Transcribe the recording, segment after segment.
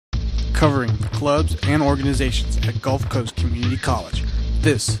covering the clubs and organizations at Gulf Coast Community College.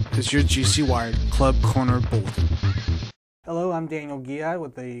 This is your GC Wired Club Corner Bulletin. Hello, I'm Daniel Guilliot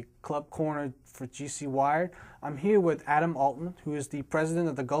with the Club Corner for GC Wired. I'm here with Adam Altman, who is the president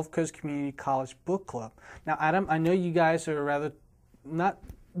of the Gulf Coast Community College Book Club. Now, Adam, I know you guys are rather not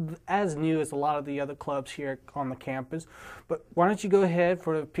as new as a lot of the other clubs here on the campus, but why don't you go ahead,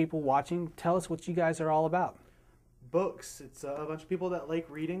 for the people watching, tell us what you guys are all about. Books. It's a bunch of people that like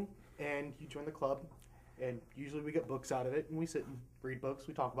reading, and you join the club, and usually we get books out of it, and we sit and read books,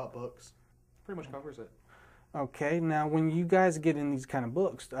 we talk about books. Pretty much covers it. Okay, now when you guys get in these kind of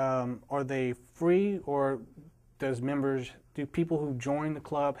books, are they free, or do people who join the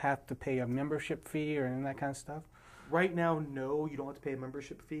club have to pay a membership fee or any of that kind of stuff? Right now, no, you don't have to pay a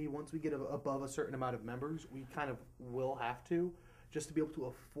membership fee. Once we get above a certain amount of members, we kind of will have to, just to be able to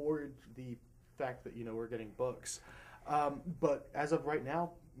afford the fact that, we're getting books. But as of right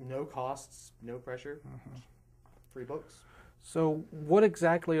now, no costs, no pressure, free books. So what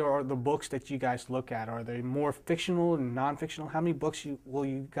exactly are the books that you guys look at? Are they more fictional and non-fictional? How many books will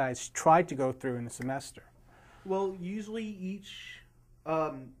you guys try to go through in a semester? Well, usually each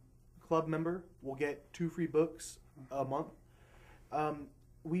club member will get 2 free books a month.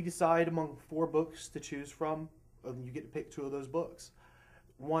 We decide among 4 books to choose from, and you get to pick 2 of those books.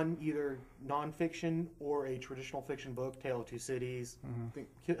 One either non-fiction or a traditional fiction book, Tale of Two Cities,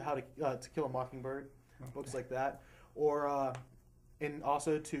 How to Kill a Mockingbird, books like that. Or, and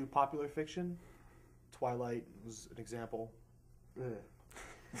also to popular fiction, Twilight was an example.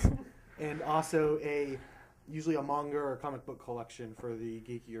 And also usually a manga or comic book collection for the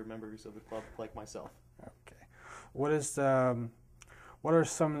geekier members of the club, like myself. Okay. What are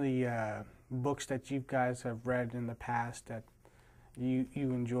some of the books that you guys have read in the past that you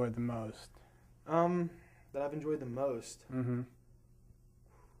enjoyed the most? That I've enjoyed the most?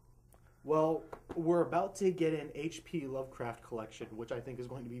 Well, we're about to get an H.P. Lovecraft collection, which I think is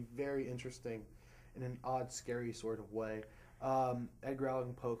going to be very interesting in an odd, scary sort of way. Edgar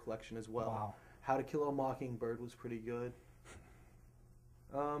Allan Poe collection as well. Wow. How to Kill a Mockingbird was pretty good.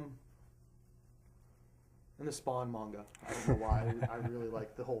 And the Spawn manga. I don't know why. I really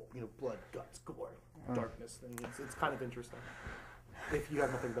like the whole, blood, guts, gore, darkness thing. It's kind of interesting if you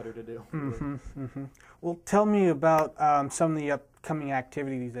have nothing better to do. Well, tell me about some of the upcoming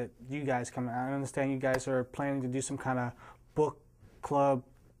activities that you guys come out. I understand you guys are planning to do some kind of book club,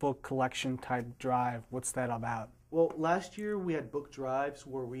 book collection type drive. What's that about? Well, last year we had book drives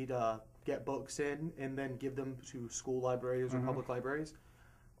where we'd get books in and then give them to school libraries or public libraries,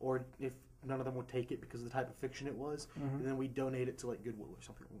 or if none of them would take it because of the type of fiction it was, and then we donate it to like Goodwill or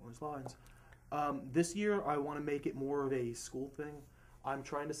something along those lines. This year I want to make it more of a school thing. I'm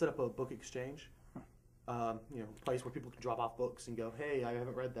trying to set up a book exchange, a place where people can drop off books and go, hey, I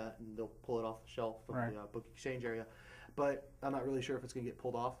haven't read that, and they'll pull it off the shelf from the book exchange area. But I'm not really sure if it's going to get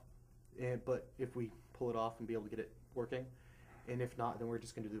pulled off, but if we pull it off and be able to get it working, and if not, then we're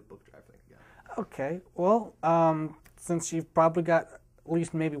just going to do a book drive thing again. Okay, well, since you've probably got at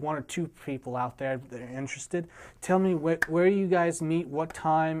least maybe 1 or 2 people out there that are interested, tell me where you guys meet, what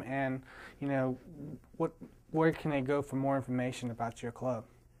time, and where can they go for more information about your club?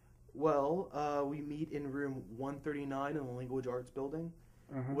 Well, we meet in room 139 in the Language Arts Building,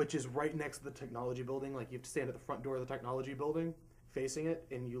 which is right next to the technology building. Like, you have to stand at the front door of the technology building, facing it,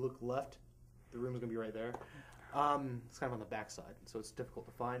 and you look left. The room is going to be right there. It's kind of on the back side, so it's difficult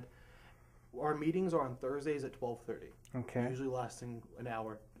to find. Our meetings are on Thursdays at 12:30. Okay. Usually lasting an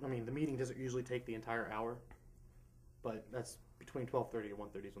hour. I mean, the meeting doesn't usually take the entire hour, but that's between 12:30 and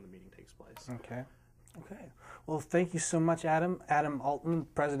 1:30 is when the meeting takes place. Okay. Okay. Well, thank you so much, Adam. Adam Altman,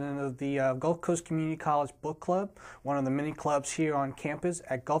 president of the Gulf Coast Community College Book Club, one of the many clubs here on campus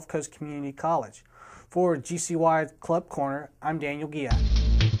at Gulf Coast Community College. For GC Wired Club Corner, I'm Daniel Guilliot.